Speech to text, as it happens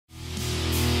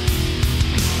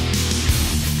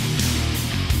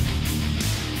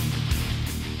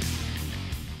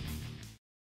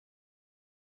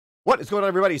What is going on,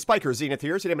 everybody? SpykerZ Xenith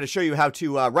here. Today I'm going to show you how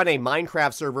to run a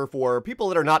Minecraft server for people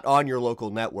that are not on your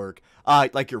local network,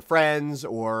 like your friends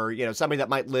or somebody that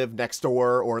might live next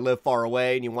door or live far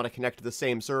away, and you want to connect to the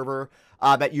same server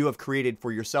that you have created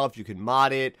for yourself. You can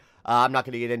mod it. I'm not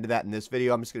going to get into that in this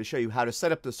video. I'm just going to show you how to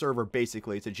set up the server.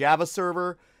 Basically, it's a Java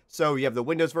server, so you have the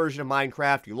Windows version of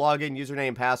Minecraft. You log in,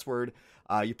 username, password.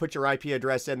 You put your IP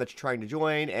address in that you're trying to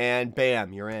join, and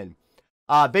bam, you're in.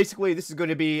 Basically, this is going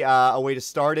to be a way to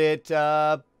start it,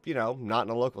 not in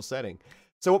a local setting.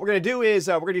 So what we're going to do is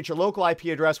we're going to get your local IP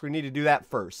address. We need to do that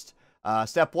first.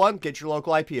 Step 1, get your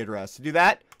local IP address. To do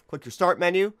that, click your Start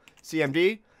menu,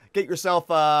 CMD. Get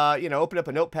yourself, open up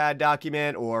a notepad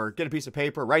document or get a piece of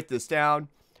paper, write this down.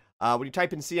 When you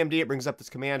type in CMD, it brings up this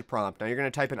command prompt. Now, you're going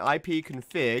to type in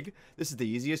ipconfig. This is the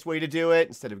easiest way to do it.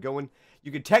 Instead of going,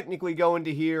 you could technically go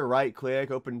into here,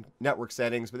 right-click, open network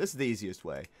settings, but this is the easiest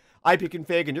way.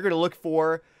 ipconfig, and you're going to look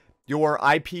for your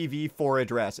IPv4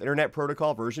 address, Internet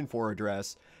Protocol version 4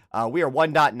 address. We are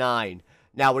 1.9.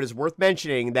 Now, it is worth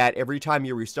mentioning that every time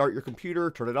you restart your computer,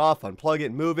 turn it off, unplug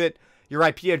it, move it, your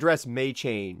IP address may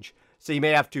change. So you may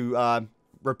have to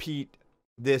repeat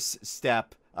this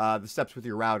step, the steps with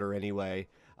your router anyway,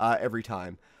 every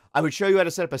time. I would show you how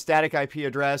to set up a static IP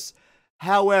address.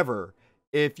 However,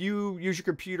 if you use your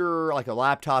computer like a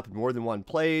laptop in more than one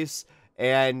place,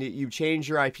 and you change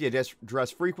your IP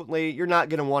address frequently, you're not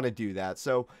going to want to do that.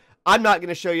 So I'm not going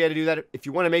to show you how to do that. If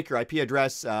you want to make your IP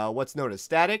address what's known as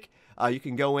static, you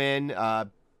can go in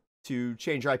to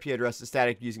change your IP address to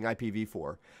static using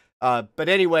IPv4. But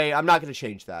anyway, I'm not going to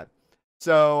change that.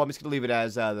 So I'm just going to leave it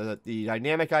as the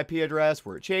dynamic IP address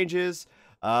where it changes.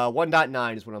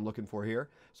 1.9 is what I'm looking for here.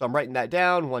 So I'm writing that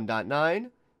down, 1.9.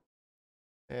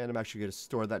 And I'm actually going to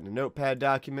store that in a notepad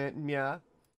document. Yeah.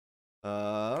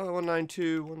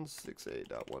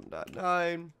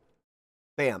 192.168.1.9.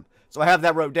 Bam. So I have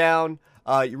that wrote down.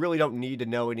 You really don't need to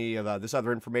know any of this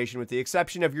other information with the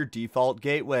exception of your default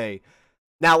gateway.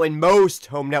 Now, in most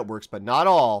home networks, but not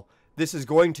all, this is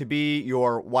going to be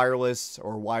your wireless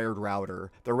or wired router,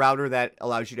 the router that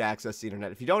allows you to access the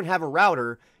internet. If you don't have a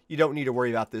router, you don't need to worry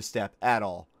about this step at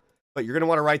all. But you're going to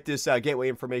want to write this gateway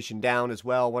information down as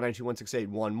well,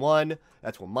 192.168.1.1.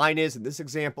 That's what mine is in this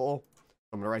example.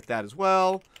 I'm going to write that as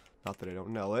well. Not that I don't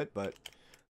know it, but...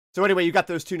 So anyway, you got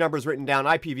those two numbers written down,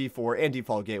 IPv4 and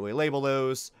default gateway. Label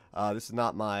those. This is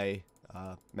not my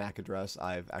MAC address.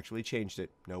 I've actually changed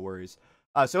it. No worries.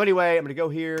 So anyway, I'm going to go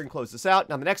here and close this out.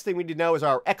 Now, the next thing we need to know is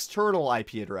our external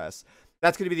IP address.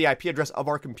 That's going to be the IP address of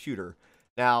our computer.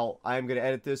 Now, I'm going to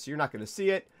edit this so you're not going to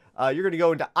see it. You're going to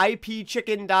go into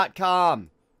ipchicken.com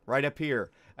right up here.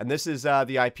 And this is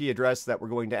the IP address that we're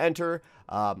going to enter.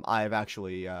 I've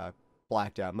actually...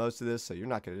 blacked out most of this, so you're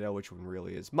not going to know which one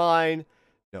really is mine.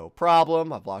 No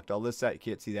problem. I've blocked all this out. You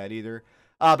can't see that either.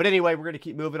 But anyway, we're going to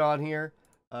keep moving on here.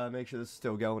 Make sure this is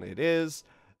still going. It is.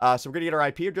 So we're going to get our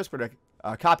IP address. We're going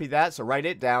to copy that, so write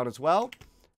it down as well.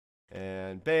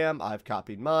 And bam, I've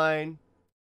copied mine.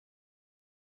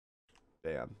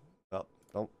 Bam.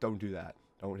 Well, don't do that.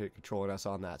 Don't hit Control and S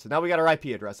on that. So now we got our IP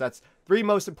address. That's three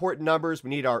most important numbers. We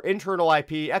need our internal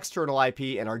IP, external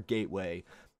IP, and our gateway.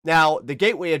 Now, the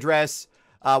gateway address,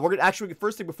 we're going to actually,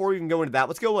 first thing before we even go into that,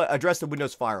 let's go address the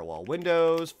Windows Firewall.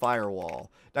 Windows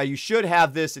Firewall. Now, you should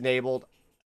have this enabled,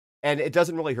 and it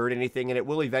doesn't really hurt anything, and it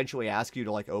will eventually ask you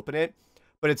to, open it.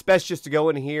 But it's best just to go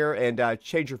in here and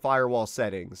change your firewall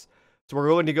settings. So we're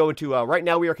going to go into, right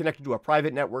now we are connected to a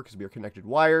private network because we are connected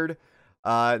wired.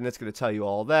 And that's going to tell you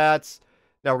all that.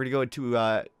 Now, we're going to go into,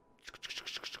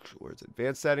 where's it?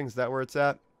 Advanced settings, is that where it's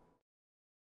at?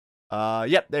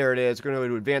 Yep, there it is. We're going to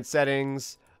go to advanced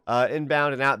settings,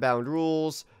 inbound and outbound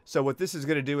rules. So what this is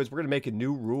going to do is we're going to make a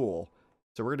new rule.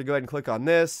 So we're going to go ahead and click on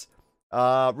this.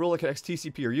 Rule that connects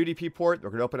TCP or UDP port. We're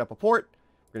going to open up a port.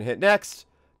 We're going to hit next.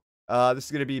 This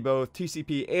is going to be both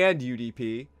TCP and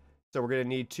UDP. So we're going to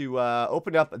need to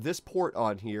open up this port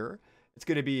on here. It's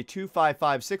going to be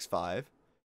 25565.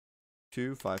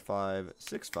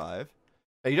 25565.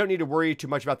 Now, you don't need to worry too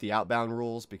much about the outbound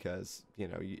rules because,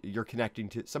 you're connecting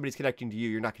to, somebody's connecting to you,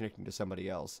 you're not connecting to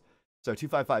somebody else. So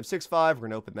 25565, we're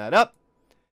going to open that up.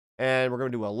 And we're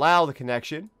going to allow the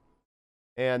connection.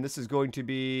 And this is going to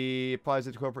be, applies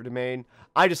to the corporate domain.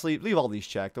 I just leave all these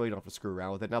checked, though you don't have to screw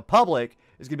around with it. Now, public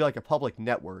is going to be like a public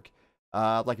network.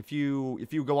 Like if you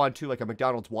go on to like a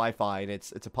McDonald's Wi-Fi and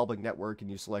it's a public network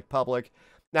and you select public.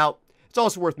 Now, it's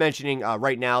also worth mentioning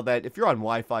right now that if you're on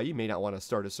Wi-Fi, you may not want to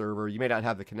start a server. You may not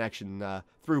have the connection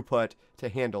throughput to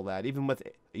handle that. Even with,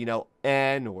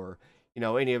 N or,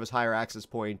 any of its higher access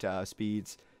point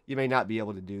speeds, you may not be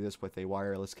able to do this with a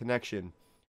wireless connection.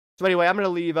 So anyway, I'm going to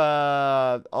leave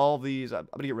all these. I'm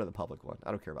going to get rid of the public one.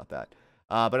 I don't care about that.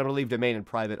 But I'm going to leave domain and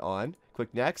private on.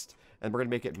 Click next. And we're going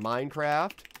to make it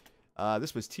Minecraft.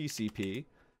 This was TCP.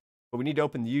 But we need to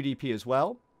open the UDP as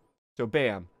well. So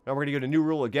bam. Now we're going to go to new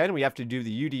rule again. We have to do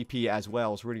the UDP as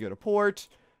well. So we're going to go to port,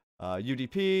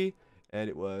 UDP, and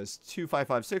it was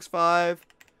 25565.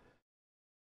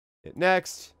 Hit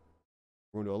next.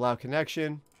 We're going to allow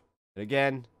connection. And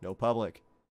again, no public.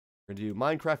 We're going to do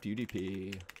Minecraft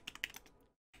UDP.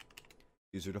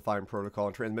 User-defined protocol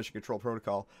and transmission control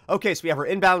protocol. Okay, so we have our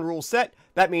inbound rules set.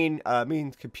 That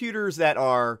means computers that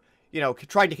are,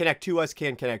 trying to connect to us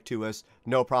can connect to us.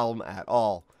 No problem at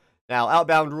all. Now,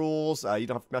 outbound rules, you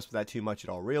don't have to mess with that too much at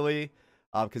all, really.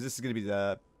 Because this is going to be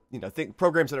the,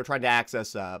 programs that are trying to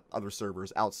access other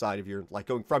servers outside of your, like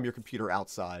going from your computer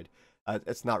outside.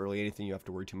 It's not really anything you have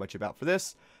to worry too much about for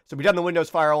this. So we've done the Windows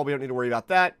firewall. We don't need to worry about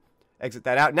that. Exit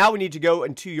that out. Now we need to go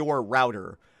into your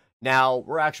router. Now,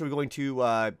 we're actually going to,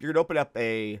 you're going to open up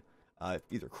a,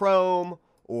 either Chrome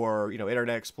or,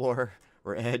 Internet Explorer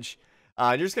or Edge.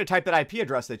 You're just going to type that IP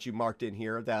address that you marked in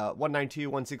here, the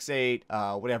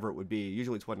 192.168, whatever it would be.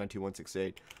 Usually it's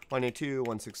 192.168,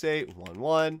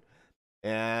 192.168.11.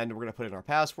 And we're going to put in our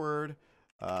password.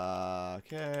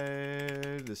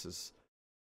 Okay, this is...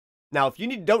 Now, if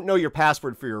you don't know your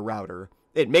password for your router,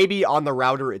 it may be on the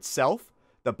router itself,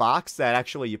 the box that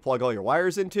actually you plug all your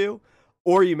wires into.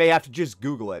 Or you may have to just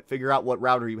Google it, figure out what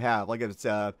router you have. Like if it's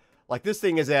like this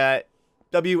thing is at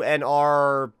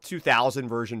WNR 2000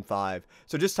 version 5.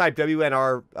 So just type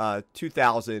WNR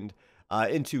 2000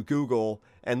 into Google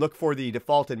and look for the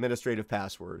default administrative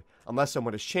password. Unless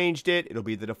someone has changed it, it'll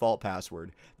be the default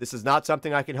password. This is not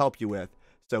something I can help you with.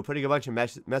 So putting a bunch of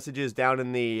messages down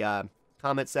in the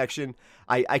comment section,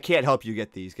 I can't help you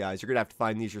get these, guys. You're going to have to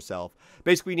find these yourself.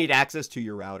 Basically, you need access to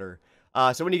your router.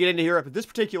 So when you get into here, this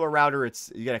particular router,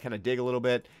 you got to kind of dig a little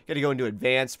bit. You got to go into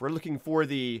advanced. We're looking for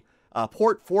the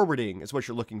port forwarding is what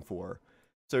you're looking for.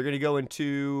 So you're going to go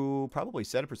into probably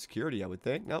setup for security, I would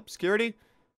think. Nope. Security?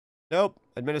 Nope.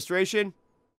 Administration?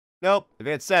 Nope.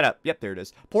 Advanced setup. Yep, there it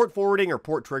is. Port forwarding or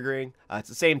port triggering. It's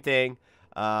the same thing.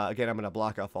 Again, I'm going to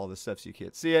block off all this stuff so you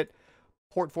can't see it.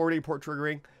 Port forwarding, port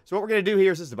triggering. So what we're going to do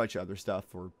here is just a bunch of other stuff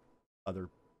or other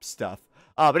stuff.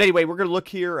 But anyway, we're going to look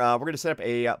here. We're going to set up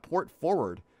a port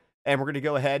forward. And we're going to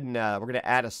go ahead and we're going to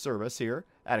add a service here.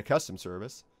 Add a custom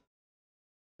service.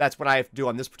 That's what I have to do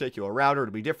on this particular router.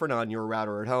 It'll be different on your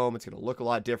router at home. It's going to look a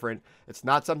lot different. It's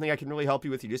not something I can really help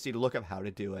you with. You just need to look up how to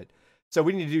do it. So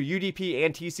we need to do UDP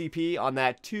and TCP on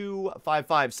that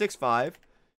 25565.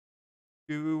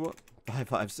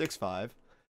 25565.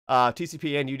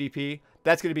 TCP and UDP.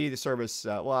 That's going to be the service.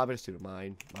 Well, I'm just doing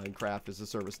Minecraft is the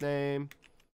service name.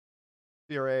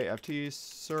 CRAFT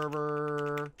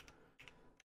server.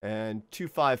 And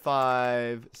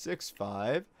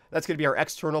 25565. That's going to be our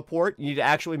external port. You need to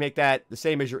actually make that the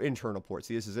same as your internal port.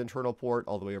 See, this is internal port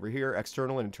all the way over here.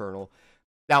 External and internal.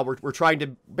 Now, we're trying to...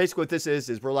 Basically, what this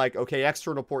is we're like, okay,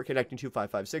 external port connecting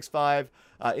 25565.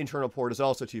 Internal port is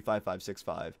also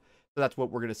 25565. So that's what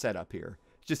we're going to set up here.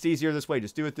 It's just easier this way.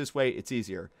 Just do it this way. It's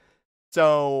easier.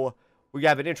 So we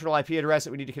have an internal IP address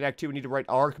that we need to connect to. We need to write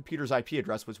our computer's IP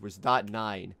address, which was .9.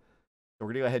 So we're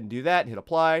going to go ahead and do that and hit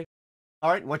apply.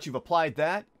 All right, once you've applied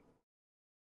that,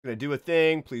 it's going to do a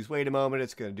thing. Please wait a moment.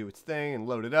 It's going to do its thing and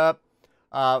load it up.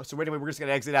 So anyway, we're just going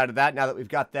to exit out of that now that we've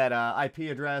got that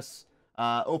IP address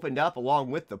opened up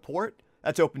along with the port.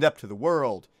 That's opened up to the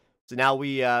world. So now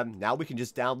we can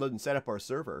just download and set up our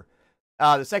server.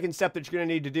 The second step that you're going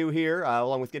to need to do here,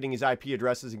 along with getting these IP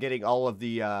addresses and getting all of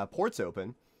the ports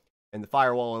open and the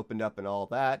firewall opened up and all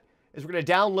that, is we're going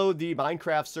to download the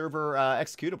Minecraft server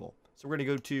executable. So we're going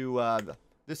to go to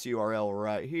this URL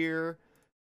right here,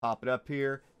 pop it up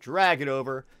here, drag it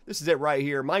over. This is it right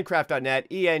here, minecraft.net,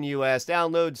 ENUS,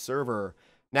 download server.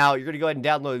 Now, you're going to go ahead and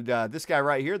download this guy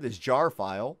right here, this jar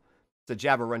file. It's a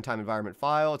Java runtime environment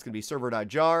file. It's going to be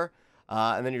server.jar.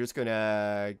 And then you're just going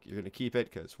to keep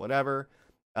it because whatever.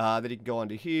 Then you can go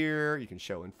onto here. You can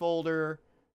show in folder.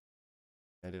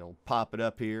 And it'll pop it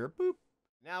up here. Boop.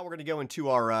 Now we're going to go into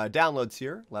our downloads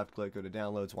here. Left click, go to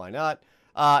downloads. Why not?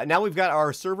 Now we've got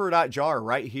our server.jar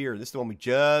right here. This is the one we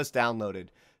just downloaded.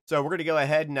 So we're going to go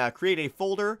ahead and create a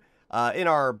folder in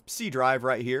our C drive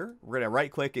right here. We're going to right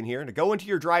click in here and go into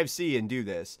your drive C and do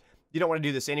this. You don't want to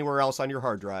do this anywhere else on your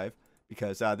hard drive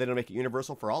because then it'll make it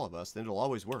universal for all of us. Then it'll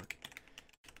always work.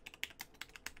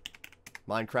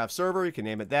 Minecraft server, you can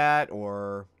name it that,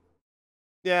 or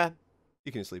yeah,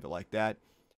 you can just leave it like that.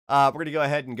 We're going to go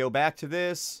ahead and go back to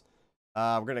this.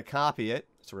 We're going to copy it.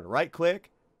 So we're going to right click,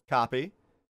 copy.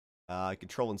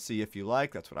 Control and C if you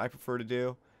like. That's what I prefer to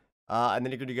do. And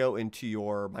then you're going to go into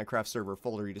your Minecraft server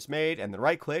folder you just made, and then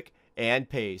right-click and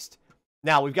paste.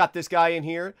 Now, we've got this guy in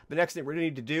here. The next thing we're going to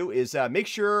need to do is make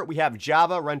sure we have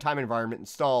Java runtime environment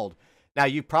installed. Now,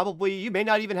 you may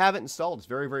not even have it installed. It's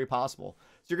very, very possible.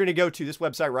 So you're going to go to this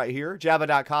website right here,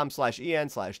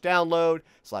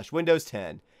 java.com/en/download/Windows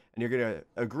 10. And you're going to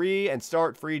agree and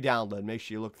start free download. Make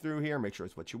sure you look through here, make sure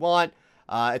it's what you want.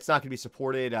 It's not going to be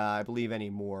supported, I believe,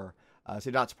 anymore. So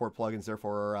not support plugins,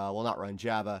 therefore will not run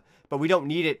Java. But we don't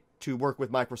need it to work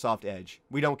with Microsoft Edge.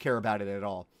 We don't care about it at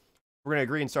all. We're going to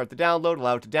agree and start the download,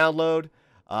 allow it to download.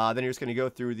 Then you're just going to go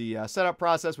through the setup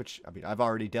process, which, I mean, I've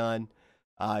already done.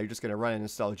 You're just going to run and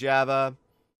install Java.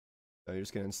 So you're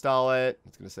just going to install it.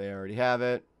 It's going to say I already have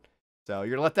it. So you're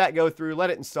going to let that go through, let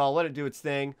it install, let it do its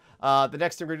thing. The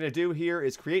next thing we're going to do here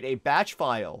is create a batch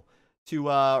file to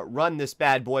run this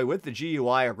bad boy with the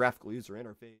GUI or graphical user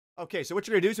interface. Okay, so what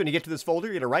you're going to do is when you get to this folder,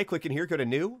 you're going to right-click in here, go to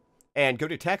New, and go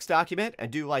to Text Document,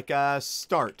 and do like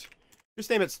Start. Just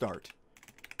name it Start.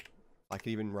 I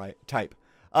can even type.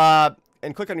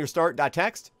 And click on your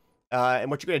start.txt. And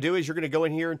what you're going to do is you're going to go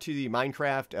in here into the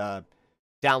Minecraft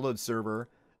download server.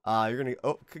 You're going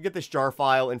to get this jar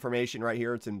file information right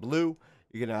here. It's in blue.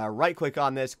 You're going to right-click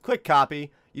on this, click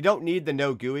Copy. You don't need the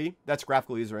No GUI. That's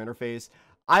graphical user interface.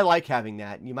 I like having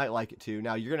that, and you might like it too.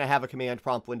 Now, you're going to have a command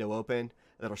prompt window open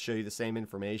that'll show you the same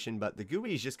information, but the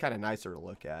GUI is just kind of nicer to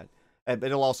look at. And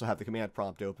it'll also have the command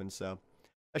prompt open, so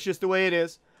that's just the way it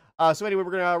is. So anyway,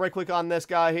 we're going to right-click on this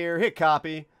guy here, hit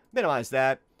Copy, minimize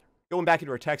that, going back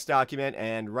into our text document,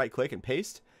 and right-click and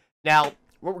paste. Now,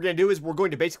 what we're going to do is we're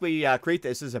going to basically create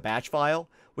this as a batch file,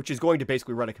 which is going to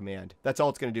basically run a command. That's all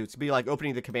it's going to do. It's going to be like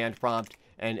opening the command prompt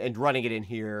and running it in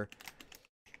here.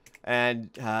 And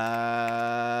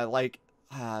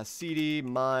cd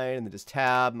mine, and then just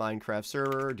tab, Minecraft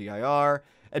server, dir.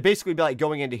 It'd basically be like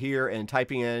going into here and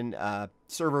typing in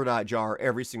server.jar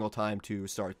every single time to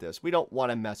start this. We don't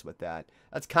want to mess with that.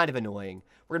 That's kind of annoying.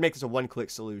 We're going to make this a one-click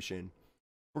solution.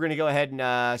 We're going to go ahead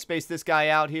and space this guy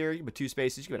out here. You can put 2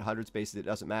 spaces, you can put 100 spaces, it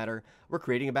doesn't matter. We're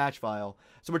creating a batch file.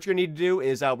 So what you're going to need to do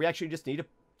is we actually just need to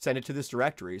send it to this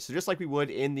directory. So just like we would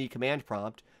in the command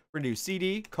prompt, we're going to do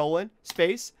cd,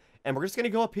 space, and we're just going to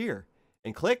go up here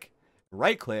and click,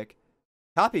 right-click,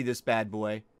 copy this bad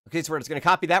boy. Okay, so we're just going to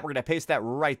copy that. We're going to paste that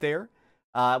right there.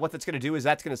 What that's going to do is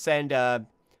that's going to send,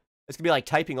 it's going to be like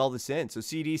typing all this in. So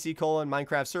cd,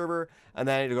 Minecraft server, and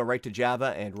then it'll go right to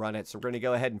Java and run it. So we're going to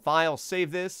go ahead and file,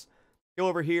 save this, go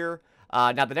over here.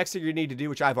 Now, the next thing you need to do,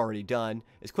 which I've already done,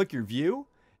 is click your view,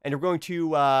 and you're going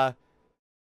to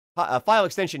file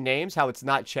extension names, how it's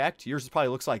not checked. Yours probably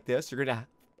looks like this. You're going to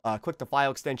click the file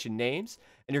extension names,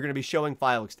 and you're going to be showing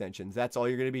file extensions. That's all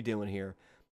you're going to be doing here.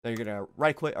 Then you're going to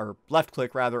right-click, or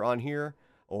left-click rather, on here,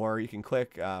 or you can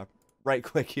click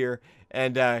right-click here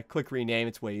and click rename.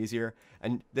 It's way easier.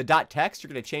 And the .text,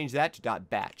 you're going to change that to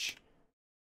 .batch.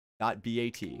 .bat.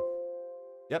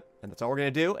 Yep, and that's all we're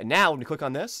going to do. And now, when we click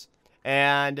on this,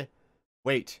 and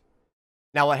wait.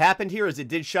 Now, what happened here is it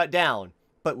did shut down,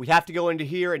 but we have to go into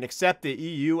here and accept the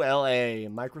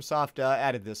EULA. Microsoft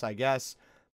added this, I guess.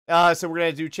 So we're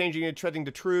going to do changing it, setting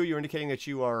to true. You're indicating that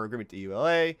you are agreement to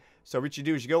EULA. So what you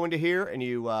do is you go into here and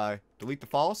you delete the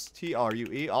false,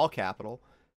 TRUE, all capital.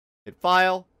 Hit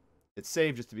file, hit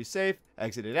save just to be safe,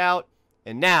 exit it out.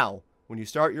 And now, when you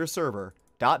start your server,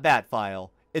 .bat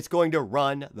file, it's going to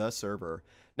run the server.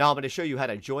 Now I'm going to show you how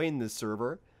to join this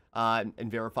server and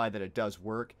verify that it does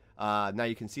work. Now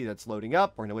you can see that's loading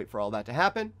up. We're going to wait for all that to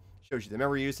happen. Shows you the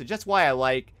memory usage. That's why I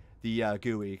like the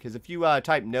GUI, because if you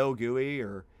type no GUI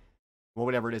or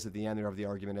whatever it is at the end there of the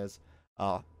argument is,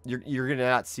 you're going to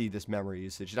not see this memory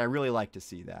usage, and I really like to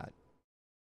see that.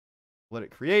 Let it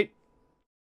create.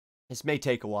 This may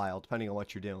take a while, depending on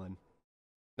what you're doing.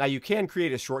 Now, you can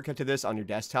create a shortcut to this on your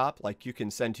desktop. Like, you can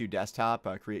send to desktop,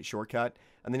 create shortcut,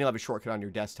 and then you'll have a shortcut on your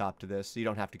desktop to this, so you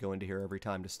don't have to go into here every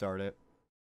time to start it.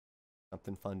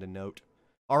 Something fun to note.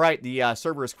 All right, the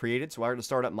server is created, so I'm going to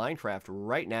start up Minecraft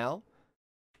right now.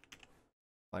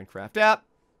 Minecraft app.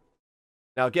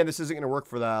 Now, again, this isn't going to work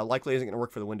for the, likely isn't going to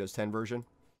work for the Windows 10 version.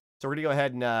 So we're going to go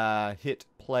ahead and hit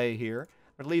play here.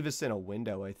 I'm going to leave this in a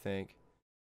window, I think.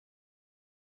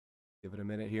 Give it a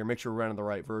minute here. Make sure we're running the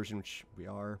right version, which we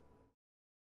are.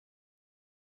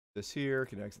 This here,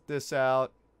 can exit this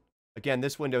out. Again,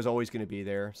 this window is always going to be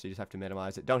there, so you just have to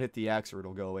minimize it. Don't hit the X or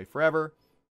it'll go away forever.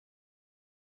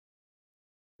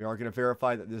 We are going to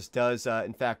verify that this does,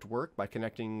 in fact, work by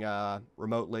connecting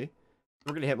remotely.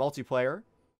 We're going to hit multiplayer.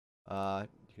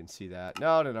 You can see that.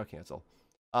 No, cancel.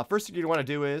 First thing you want to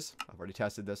do is, I've already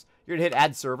tested this, you're going to hit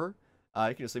add server.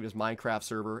 You can just leave it as Minecraft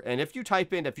server. And if you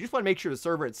type in, if you just want to make sure the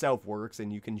server itself works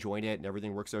and you can join it and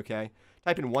everything works okay,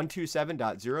 type in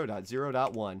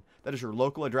 127.0.0.1. That is your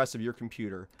local address of your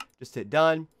computer. Just hit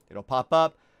done. It'll pop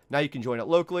up. Now you can join it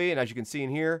locally. And as you can see in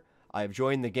here, I have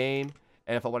joined the game.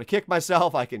 And if I want to kick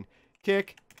myself, I can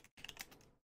kick.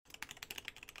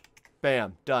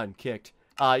 Bam. Done. Kicked.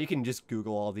 You can just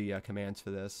Google all the commands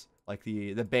for this. Like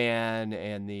the ban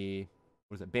and the,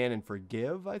 what is it? Ban and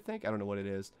forgive, I think? I don't know what it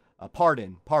is.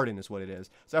 Pardon. Pardon is what it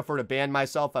is. So if I were to ban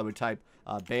myself, I would type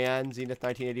ban Xenith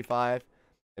 1985.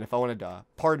 And if I wanted to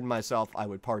pardon myself, I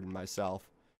would pardon myself.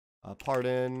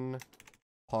 Pardon.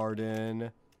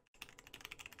 Pardon.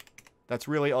 That's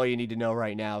really all you need to know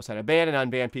right now. So to ban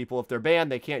and unban people. If they're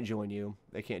banned, they can't join you.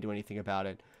 They can't do anything about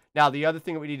it. Now, the other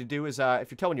thing that we need to do is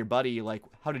if you're telling your buddy like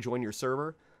how to join your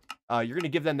server, you're going to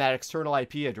give them that external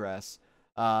IP address.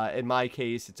 In my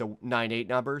case, it's a 98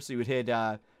 number. So you would hit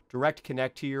direct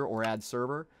connect here or add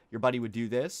server. Your buddy would do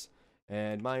this.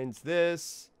 And mine's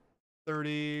this.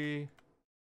 30.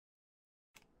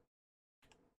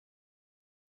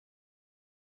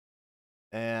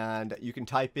 And you can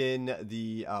type in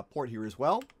the port here as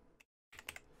well.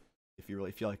 If you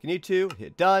really feel like you need to,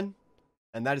 hit done.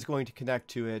 And that is going to connect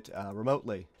to it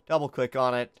remotely. Double click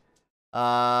on it.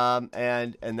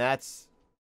 And that's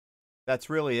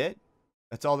really it.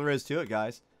 That's all there is to it,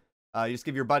 guys. You just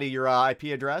give your buddy your IP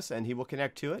address, and he will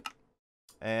connect to it.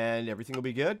 And everything will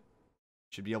be good.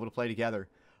 Should be able to play together.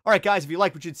 All right, guys, if you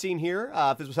like what you'd seen here,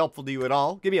 if this was helpful to you at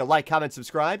all, give me a like, comment,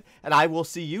 subscribe, and I will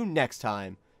see you next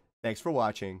time. Thanks for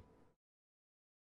watching.